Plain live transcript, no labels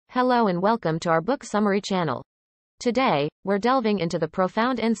Hello and welcome to our book summary channel. Today, we're delving into the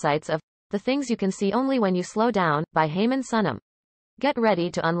profound insights of The Things You Can See Only When You Slow Down by Haemin Sunim. Get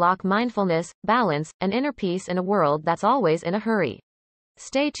ready to unlock mindfulness, balance, and inner peace in a world that's always in a hurry.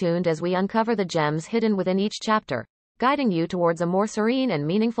 Stay tuned as we uncover the gems hidden within each chapter, guiding you towards a more serene and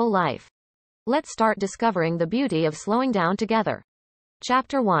meaningful life. Let's start discovering the beauty of slowing down together.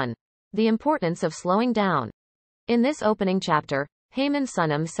 Chapter 1. The Importance of Slowing Down. In this opening chapter, Haemin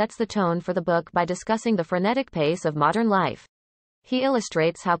Sunim sets the tone for the book by discussing the frenetic pace of modern life. He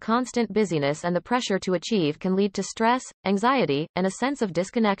illustrates how constant busyness and the pressure to achieve can lead to stress, anxiety, and a sense of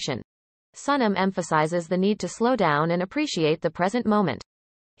disconnection. Sunim emphasizes the need to slow down and appreciate the present moment.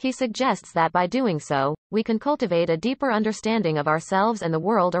 He suggests that by doing so, we can cultivate a deeper understanding of ourselves and the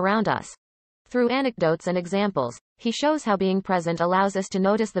world around us. Through anecdotes and examples, he shows how being present allows us to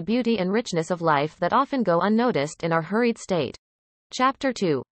notice the beauty and richness of life that often go unnoticed in our hurried state. Chapter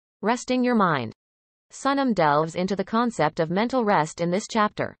 2. Resting Your Mind. Sunim delves into the concept of mental rest in this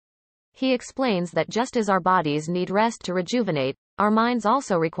chapter. He explains that just as our bodies need rest to rejuvenate, our minds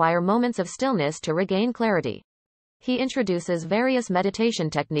also require moments of stillness to regain clarity. He introduces various meditation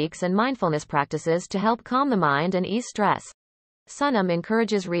techniques and mindfulness practices to help calm the mind and ease stress. Sunim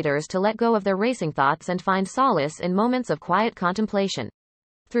encourages readers to let go of their racing thoughts and find solace in moments of quiet contemplation.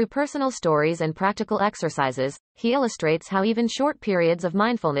 Through personal stories and practical exercises, he illustrates how even short periods of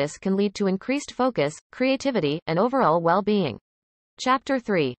mindfulness can lead to increased focus, creativity, and overall well-being. Chapter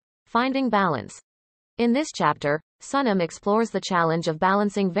 3. Finding Balance. In this chapter, Sunim explores the challenge of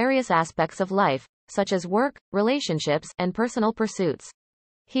balancing various aspects of life, such as work, relationships, and personal pursuits.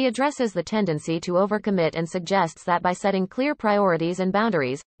 He addresses the tendency to overcommit and suggests that by setting clear priorities and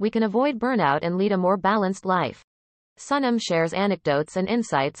boundaries, we can avoid burnout and lead a more balanced life. Sunim shares anecdotes and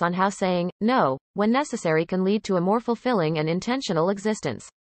insights on how saying no, when necessary, can lead to a more fulfilling and intentional existence.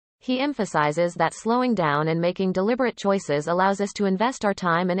 He emphasizes that slowing down and making deliberate choices allows us to invest our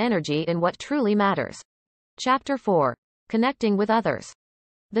time and energy in what truly matters. Chapter 4. Connecting with Others.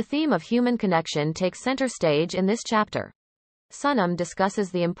 The theme of human connection takes center stage in this chapter. Sunim discusses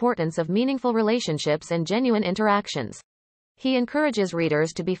the importance of meaningful relationships and genuine interactions. He encourages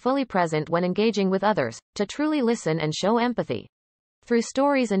readers to be fully present when engaging with others, to truly listen and show empathy. Through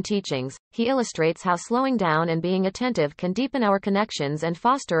stories and teachings, he illustrates how slowing down and being attentive can deepen our connections and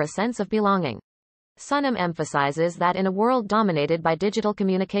foster a sense of belonging. Sunim emphasizes that in a world dominated by digital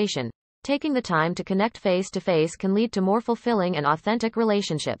communication, taking the time to connect face-to-face can lead to more fulfilling and authentic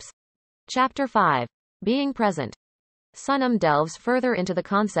relationships. Chapter 5. Being Present. Sunim delves further into the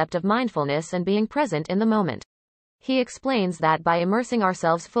concept of mindfulness and being present in the moment. He explains that by immersing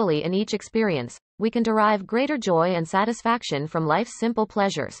ourselves fully in each experience, we can derive greater joy and satisfaction from life's simple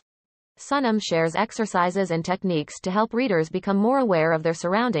pleasures. Sunim shares exercises and techniques to help readers become more aware of their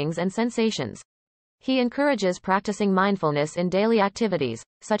surroundings and sensations. He encourages practicing mindfulness in daily activities,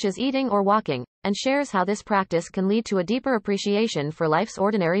 such as eating or walking, and shares how this practice can lead to a deeper appreciation for life's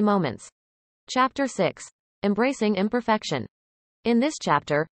ordinary moments. Chapter 6. Embracing Imperfection. In this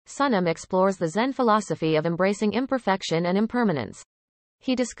chapter, Sunim explores the Zen philosophy of embracing imperfection and impermanence.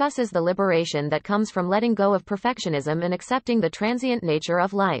 He discusses the liberation that comes from letting go of perfectionism and accepting the transient nature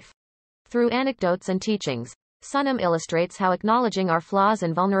of life. Through anecdotes and teachings, Sunim illustrates how acknowledging our flaws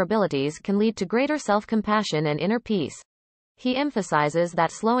and vulnerabilities can lead to greater self-compassion and inner peace. He emphasizes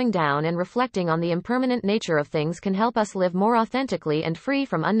that slowing down and reflecting on the impermanent nature of things can help us live more authentically and free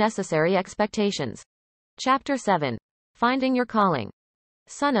from unnecessary expectations. Chapter 7. Finding Your Calling.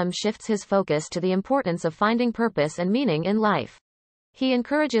 Sunim shifts his focus to the importance of finding purpose and meaning in life. He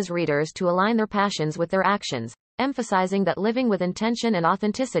encourages readers to align their passions with their actions, emphasizing that living with intention and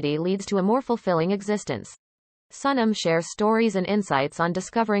authenticity leads to a more fulfilling existence. Sunim shares stories and insights on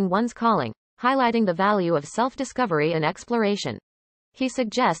discovering one's calling, highlighting the value of self-discovery and exploration. He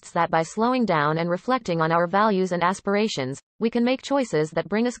suggests that by slowing down and reflecting on our values and aspirations, we can make choices that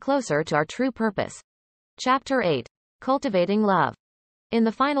bring us closer to our true purpose. Chapter 8. Cultivating Love. In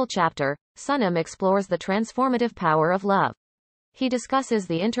the final chapter, Sunim explores the transformative power of love. He discusses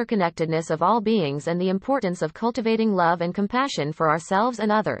the interconnectedness of all beings and the importance of cultivating love and compassion for ourselves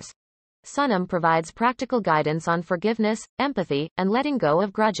and others. Sunim provides practical guidance on forgiveness, empathy, and letting go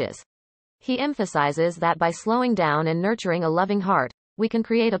of grudges. He emphasizes that by slowing down and nurturing a loving heart, we can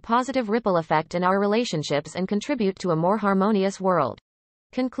create a positive ripple effect in our relationships and contribute to a more harmonious world.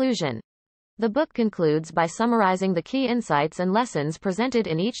 Conclusion. The book concludes by summarizing the key insights and lessons presented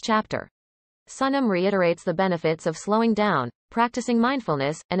in each chapter. Sunim reiterates the benefits of slowing down, practicing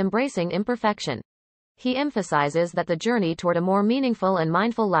mindfulness, and embracing imperfection. He emphasizes that the journey toward a more meaningful and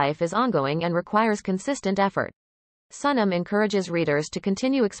mindful life is ongoing and requires consistent effort. Sunim encourages readers to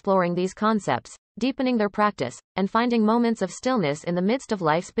continue exploring these concepts, deepening their practice, and finding moments of stillness in the midst of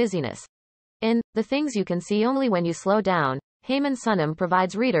life's busyness. In The Things You Can See Only When You Slow Down, Haemin Sunim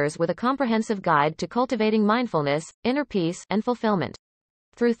provides readers with a comprehensive guide to cultivating mindfulness, inner peace, and fulfillment.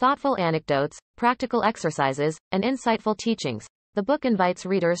 Through thoughtful anecdotes, practical exercises, and insightful teachings, the book invites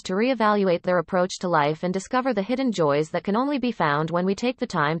readers to reevaluate their approach to life and discover the hidden joys that can only be found when we take the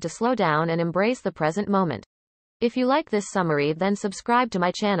time to slow down and embrace the present moment. If you like this summary, then subscribe to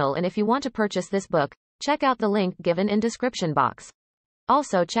my channel, and if you want to purchase this book, check out the link given in description box.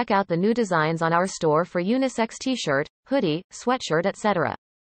 Also check out the new designs on our store for unisex t-shirt, hoodie, sweatshirt, etc.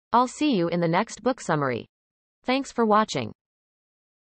 I'll see you in the next book summary. Thanks for watching.